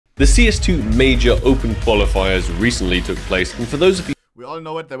The CS2 major open qualifiers recently took place, and for those of you we all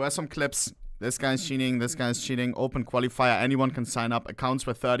know it, there were some clips. This guy's cheating, this guy's cheating. Open qualifier, anyone can sign up. Accounts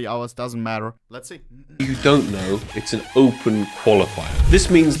for 30 hours, doesn't matter. Let's see. You don't know, it's an open qualifier.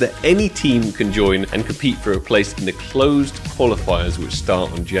 This means that any team can join and compete for a place in the closed qualifiers, which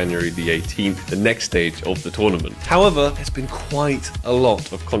start on January the 18th, the next stage of the tournament. However, there's been quite a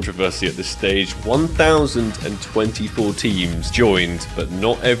lot of controversy at this stage. 1,024 teams joined, but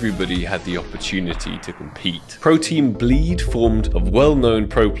not everybody had the opportunity to compete. Pro Team Bleed, formed of well-known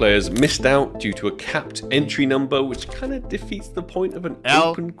pro players, missed out due to a capped entry number, which kind of defeats the point of an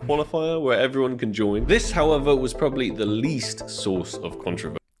open qualifier where everyone can join. This, however, was probably the least source of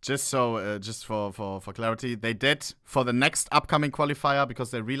controversy. Just for clarity, they did for the next upcoming qualifier,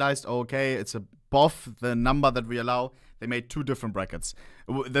 because they realized, oh, okay, it's above the number that we allow. They made 2 different brackets.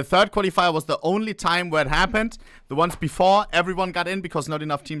 The third qualifier was the only time where it happened. The ones before, everyone got in because not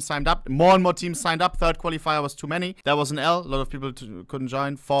enough teams signed up. More and more teams signed up. Third qualifier was too many. There was an L. A lot of people couldn't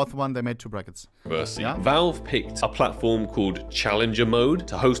join. Fourth one, they made 2 brackets. Yeah? Valve picked a platform called Challenger Mode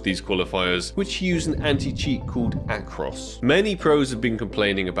to host these qualifiers, which use an anti-cheat called Across. Many pros have been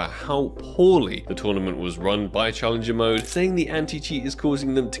complaining about how poorly the tournament was run by Challenger Mode, saying the anti-cheat is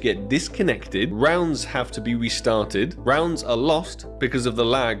causing them to get disconnected. Rounds have to be restarted. Rounds are lost because of the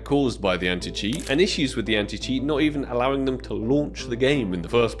lag caused by the anti-cheat, and issues with the anti-cheat not even allowing them to launch the game in the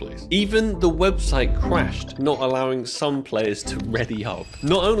first place. Even the website crashed, not allowing some players to ready up.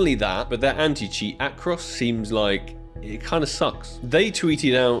 Not only that, but their anti-cheat Across seems like it kind of sucks. They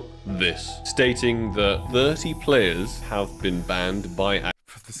tweeted out this, stating that 30 players have been banned by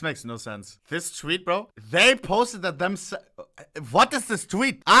This makes no sense. This tweet, bro, they posted that themselves. What is this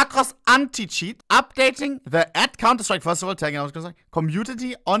tweet? Across anti-cheat, updating the at Counter-Strike, first of all, tagging out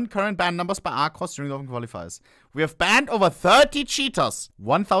community on current ban numbers by Across during the open qualifiers. We have banned over 30 cheaters.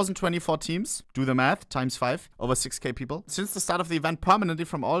 1,024 teams, do the math, times 5, over 6k people. Since the start of the event permanently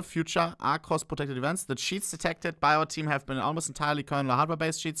from all future Across protected events, the cheats detected by our team have been almost entirely kernel or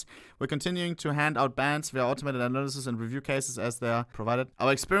hardware-based cheats. We're continuing to hand out bans via automated analysis and review cases as they are provided.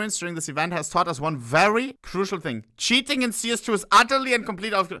 Our experience during this event has taught us one very crucial thing. Cheating in CS2 is utterly and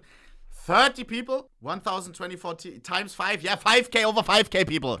completely out of 30 people, 1,024 times 5, yeah, 5k, over 5k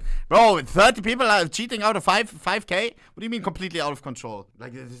people. Bro, 30 people are cheating out of 5k? What do you mean completely out of control?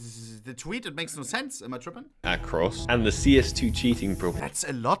 Like, the tweet, it makes no sense. Am I tripping? Across and the CS2 cheating problem. That's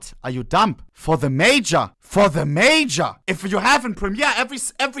a lot. Are you dumb? For the major. For the major. If you have in Premiere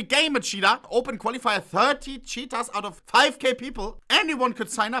every game a cheater, open qualifier 30 cheaters out of 5k people, anyone could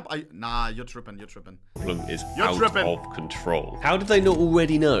sign up. Nah, you're tripping, you're tripping. Problem is out of control. How did they not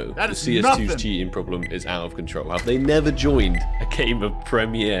already know that the is CS2's nothing. cheating problem is out of control? Have they never joined a game of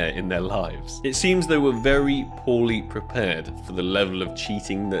Premiere in their lives? It seems they were very poorly prepared for the level of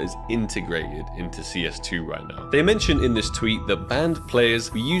cheating that is integrated into CS2 right now. They mention in this tweet that banned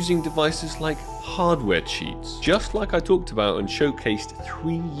players were using devices like hardware cheats, just like I talked about and showcased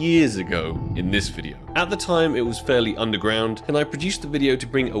 3 years ago in this video. At the time, it was fairly underground, and I produced the video to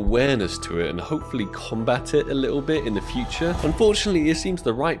bring awareness to it and hopefully combat it a little bit in the future. Unfortunately, it seems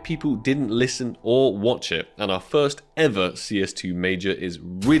the right people didn't listen or watch it, and our first ever CS2 major is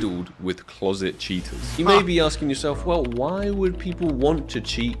riddled with closet cheaters. You may be asking yourself, well, why would people want to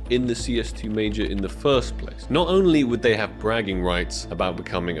cheat in the CS2 major in the first place? Not only would they have bragging rights about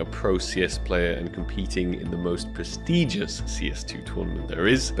becoming a pro CS player and competing in the most prestigious CS2 tournament there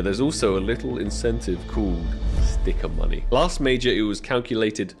is, but there's also a little incentive called sticker money. Last major, it was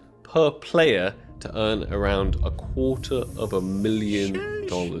calculated per player to earn around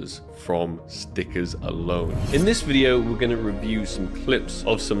 $250,000 from stickers alone. In this video, we're going to review some clips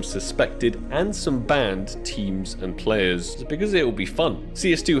of some suspected and some banned teams and players, because it will be fun.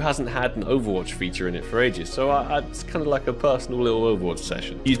 CS2 hasn't had an Overwatch feature in it for ages, so it's kind of like a personal little Overwatch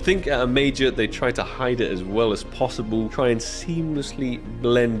session. You'd think at a major they try to hide it as well as possible, try and seamlessly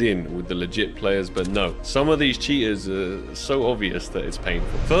blend in with the legit players, but no. Some of these cheaters are so obvious that it's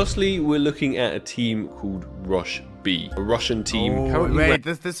painful. Firstly, we're looking at a team called Rush B, a Russian team. Oh, wait,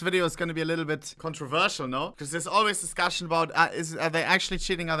 this video is going to be a little bit controversial, no? Because there's always discussion about, are they actually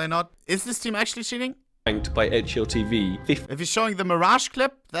cheating, are they not? Is this team actually cheating? Ranked by HLTV, If you're showing the Mirage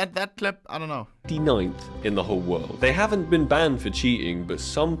clip, that clip, I don't know. 59th in the whole world. They haven't been banned for cheating, but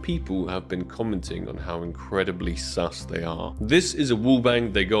some people have been commenting on how incredibly sus they are. This is a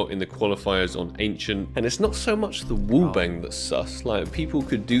wallbang they got in the qualifiers on Ancient, and it's not so much the wallbang that's sus. Like, people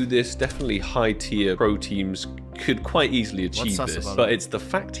could do this, definitely high tier pro teams could quite easily achieve this, but it's the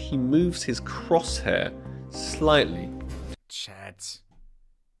fact he moves his crosshair slightly. Chat.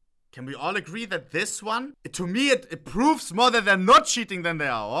 Can we all agree that this one, to me, it proves more that they're not cheating than they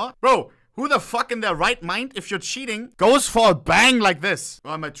are, or? Bro, who the fuck in their right mind, if you're cheating, goes for a bang like this?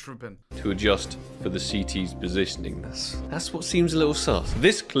 Or am I tripping? To adjust for the CT's positioning. That's what seems a little sus.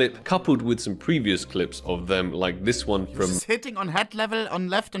 This clip, coupled with some previous clips of them, like this one from Just hitting on head level on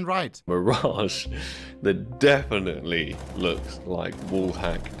left and right. Mirage, that definitely looks like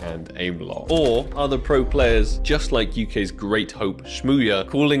wallhack and aim lock. Or other pro players, just like UK's Great Hope Shmuya,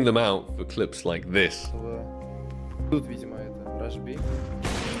 calling them out for clips like this. Тут, видимо, это Rush B.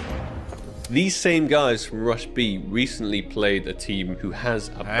 These same guys from Rush B recently played a team who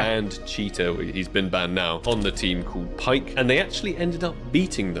has a banned cheater, he's been banned now, on the team called Pike, and they actually ended up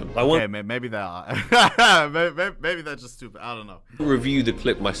beating them. Okay, maybe they are. Maybe they're just stupid. I don't know. Review the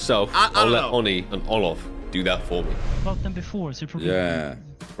clip myself. I'll let Oni and Olof do that for me. About them before, so probably. Yeah,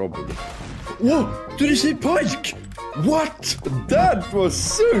 probably. Whoa! Did you see Pike? What? That was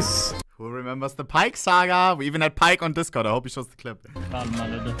sus! Who remembers the Pike saga? We even had Pike on Discord. I hope he shows the clip.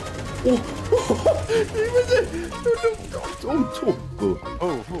 Oh, on top.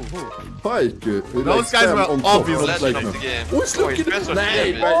 Pike. Those guys were obviously. Who's looking at the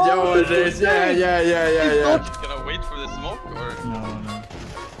name? Yeah. Gonna wait for the smoke or? No.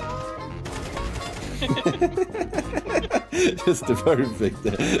 Just the perfect.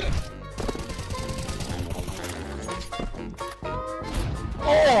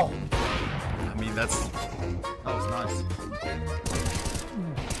 Oh! I mean, that was nice.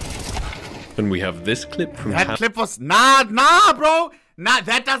 And we have this clip from That clip was nah, bro. Nah,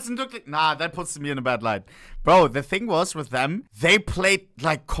 that doesn't look like. Nah, that puts me in a bad light. Bro, the thing was with them, they played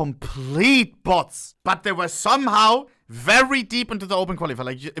like complete bots, but they were somehow very deep into the open qualifier.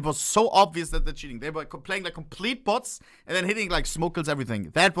 Like, it was so obvious that they're cheating. They were playing like complete bots and then hitting like smoke kills,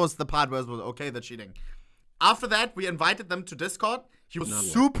 everything. That was the part where it was okay, they're cheating. After that, we invited them to Discord. He was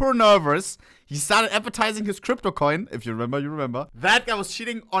super nervous. He started advertising his crypto coin. If you remember, you remember. That guy was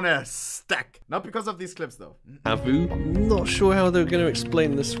cheating on a stack. Not because of these clips, though. Avu. I'm not sure how they're going to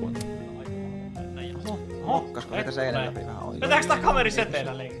explain this one. Vetääks tää kaveri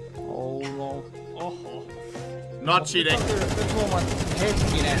seteillä leikki? Oh no. Oho. Not cheating.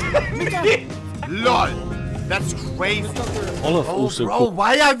 LOL. That's crazy. Olaf also bro,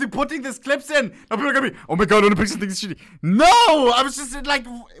 why are they putting these clips in? Now people are gonna be, oh my god, ohnepixel thinks it's cheating. No! I was just like,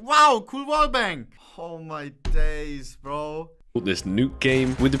 wow, cool wallbang. Oh my days, bro. This nuke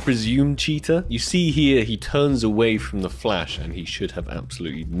game with the presumed cheater. You see here, he turns away from the flash and he should have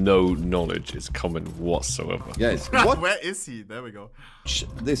absolutely no knowledge it's coming whatsoever. Guys, what? Where is he? There we go.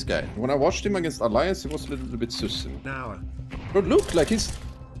 This guy. When I watched him against Alliance, he was a little bit sussy. Now. But look, like he's...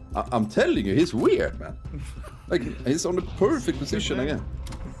 I'm telling you, he's weird, man. Like, he's on the perfect position again.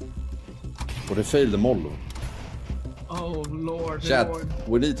 But they failed the mollo. Oh lord. Chat,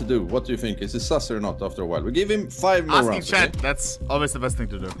 we need to do. What do you think? Is he sus or not after a while? We give him 5 more Asking rounds. chat, Okay? that's always the best thing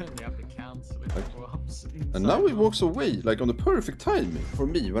to do. We have to cancel it. And now he walks away, like on the perfect timing. For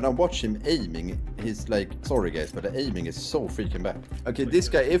me, when I watch him aiming, he's like, sorry guys, but the aiming is so freaking bad. Okay, this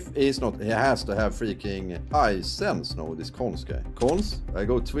guy, if he's not, he has to have freaking eye sense now, this Cons guy. Cons, I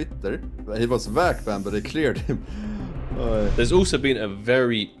go Twitter. He was back banned, but they cleared him. There's also been a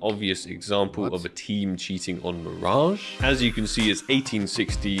very obvious example of a team cheating on Mirage. As you can see, it's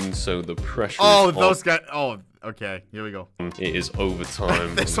 18-16, so the pressure is those guys. Oh, okay, here we go. It is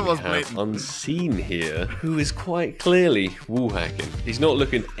overtime. This We was have blatant. Unseen here, who is quite clearly wallhacking. He's not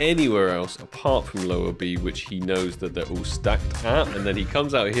looking anywhere else apart from lower B, which he knows that they're all stacked at. And then he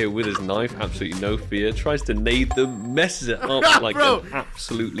comes out here with his knife, absolutely no fear, tries to nade them, messes it up like an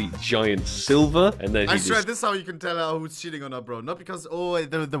absolutely giant silver. And then I swear, this is how you can tell who's cheating or not, bro. Not because, oh,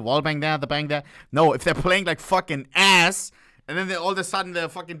 the wall bang there, the bang there. No, if they're playing like fucking ass, and then all of a sudden they're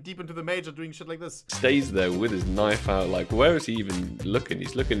fucking deep into the major doing shit like this. Stays there with his knife out, like, where is he even looking?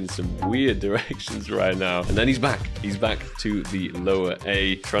 He's looking in some weird directions right now. And then he's back. He's back to the lower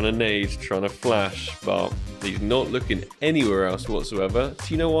A, trying to nade, trying to flash, but he's not looking anywhere else whatsoever.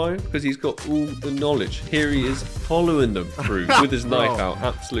 Do you know why? Because he's got all the knowledge. Here he is following them through with his knife out,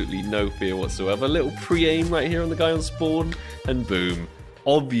 absolutely no fear whatsoever. Little pre-aim right here on the guy on spawn, and boom.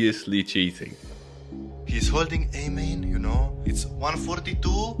 Obviously cheating. He's holding A main, you know. It's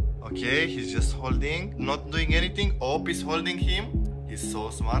 142. Okay, he's just holding, not doing anything. Op is holding him. He's so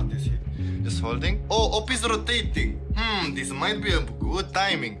smart, is he? Just holding. Oh, Op is rotating. This might be a good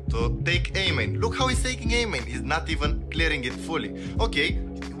timing to take A main. Look how he's taking A main. He's not even clearing it fully. Okay,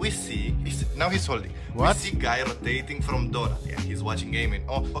 we see. Now he's holding. What? We see guy rotating from Dora. Yeah, he's watching A main.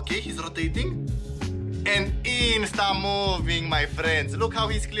 Oh, okay, he's rotating. And insta moving, my friends. Look how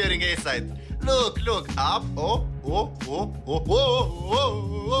he's clearing A side. Look, up, oh, Where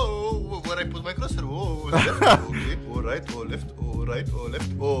I put my cursor? Left, okay. Right, left, right,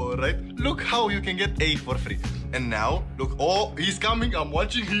 left, right. Look how you can get A for free. And now, look, he's coming. I'm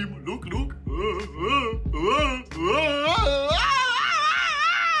watching him. Look.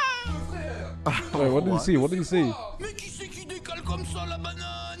 Wait, what did he see? What did he see?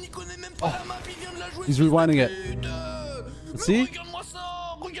 Oh, he's rewinding it. See?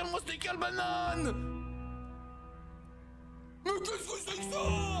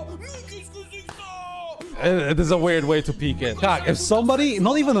 It is a weird way to peek it. Jack, if somebody,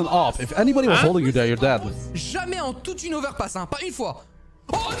 not even an op, if anybody was holding you there, you're dead. Jamais en toute une overpass, hein, pas une fois.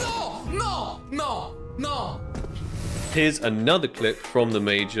 Oh non. Here's another clip from the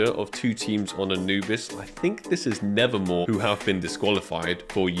major of two teams on Anubis. I think this is Nevermore who have been disqualified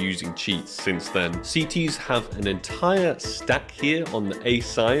for using cheats since then. CTs have an entire stack here on the A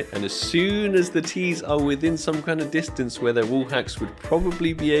site, and as soon as the Ts are within some kind of distance where their wall hacks would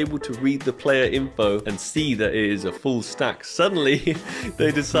probably be able to read the player info and see that it is a full stack, suddenly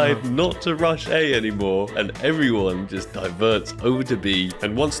they decide not to rush A anymore, and everyone just diverts over to B.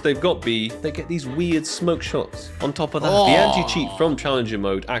 And once they've got B, they get these weird smoke shots. On top of that, the anti-cheat from Challenger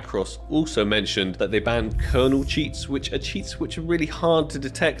mode, Acros, also mentioned that they banned kernel cheats, which are cheats which are really hard to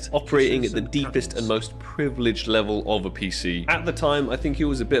detect, operating at the deepest and most privileged level of a PC. At the time, I think it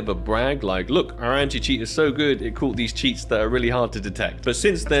was a bit of a brag, like, look, our anti-cheat is so good, it caught these cheats that are really hard to detect. But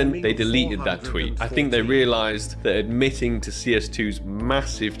since then, they deleted that tweet. I think they realized that admitting to CS2's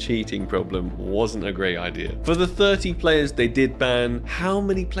massive cheating problem wasn't a great idea. For the 30 players they did ban, how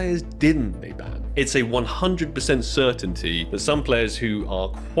many players didn't they ban? It's a 100% certainty that some players who are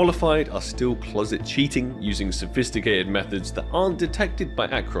qualified are still closet cheating using sophisticated methods that aren't detected by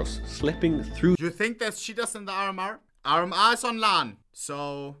Acros slipping through. Do you think there's cheaters in the RMR? RMR is on LAN,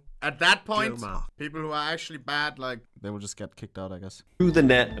 so at that point, people who are actually bad, like, they will just get kicked out, I guess. Through the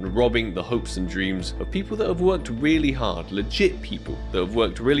net and robbing the hopes and dreams of people that have worked really hard, legit people that have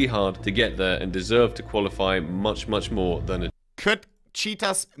worked really hard to get there and deserve to qualify much more than a... Could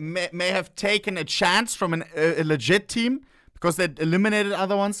cheaters may have taken a chance from a legit team because they eliminated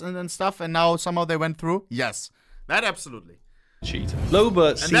other ones and stuff, and now somehow they went through? Yes, that absolutely. Cheater.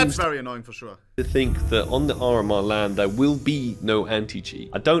 Loba And that's very annoying for sure. To think that on the RMR land there will be no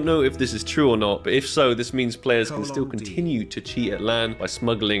anti-cheat. I don't know if this is true or not, but if so, this means players can still continue to cheat at LAN by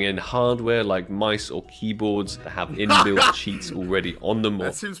smuggling in hardware like mice or keyboards that have inbuilt cheats already on them, or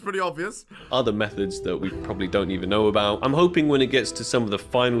That seems pretty obvious. other methods that we probably don't even know about. I'm hoping when it gets to some of the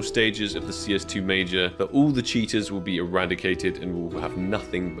final stages of the CS2 major that all the cheaters will be eradicated and we'll have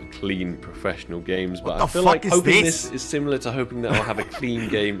nothing but clean professional games. But I feel like hoping this is similar to hoping that I'll have a clean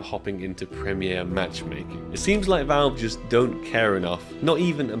game hopping into Premier matchmaking. It seems like Valve just don't care enough, not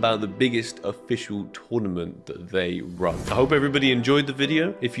even about the biggest official tournament that they run. I hope everybody enjoyed the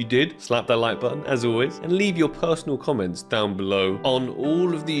video. If you did, slap that like button as always, and leave your personal comments down below on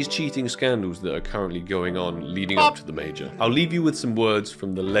all of these cheating scandals that are currently going on leading up to the major. I'll leave you with some words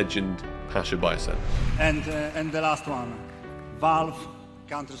from the legend Pasha Bicep. And the last one, Valve,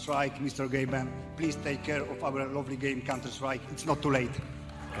 Counter-Strike, Mr. Gaben, please take care of our lovely game Counter-Strike. It's not too late.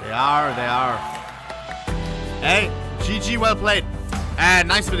 They are. Hey, GG, well played.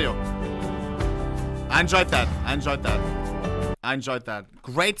 Nice video. I enjoyed that.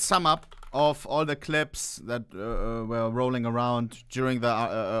 Great sum up of all the clips that were rolling around during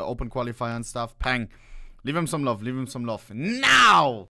the open qualifier and stuff. Pang. Leave him some love. Now!